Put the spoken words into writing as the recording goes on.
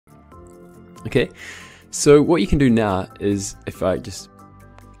Okay, so what you can do now is, if I just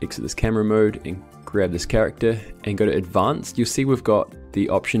exit this camera mode and grab this character and go to advanced, you'll see we've got the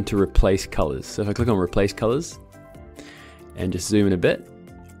option to replace colors. So if I click on replace colors and just zoom in a bit,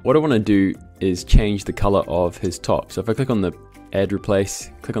 what I want to do is change the color of his top. So if I click on the add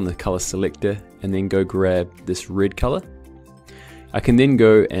replace, click on the color selector, and then go grab this red color, I can then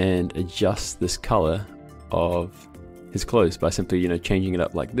go and adjust this color of his clothes by simply, changing it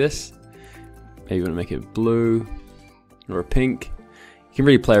up like this. Maybe you want to make it blue or a pink. You can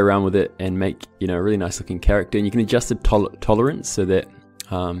really play around with it and make, a really nice looking character. And you can adjust the tolerance so that,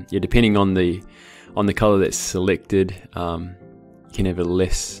 depending on the color that's selected, you can have a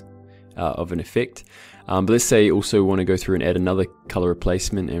less of an effect. But let's say you also want to go through and add another color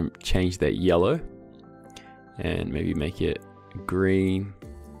replacement and change that yellow, and maybe make it green.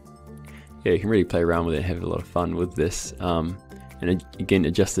 Yeah, you can really play around with it and have a lot of fun with this. And again,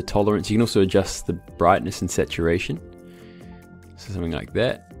 adjust the tolerance. You can also adjust the brightness and saturation. So something like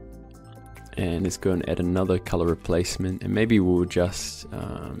that. And let's go and add another color replacement, and maybe we'll adjust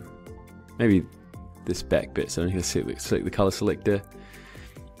maybe this back bit. So I'm going to select the color selector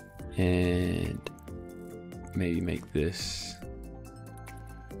and maybe make this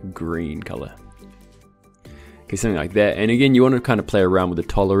green color. Okay, something like that. And again, you want to kind of play around with the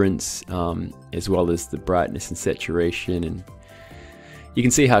tolerance as well as the brightness and saturation, and you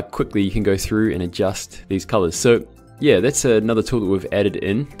can see how quickly you can go through and adjust these colors. So yeah, that's another tool that we've added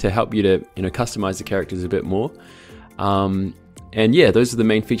in to help you to customize the characters a bit more. And yeah, those are the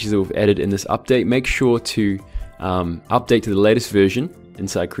main features that we've added in this update. Make sure to update to the latest version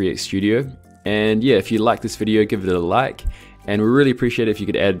inside Create Studio. And yeah, if you like this video, give it a like, and we really appreciate it if you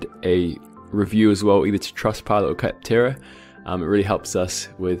could add a review as well, either to Trustpilot or Capterra. It really helps us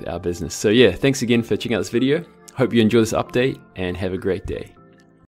with our business. So yeah, thanks again for checking out this video. Hope you enjoy this update and have a great day.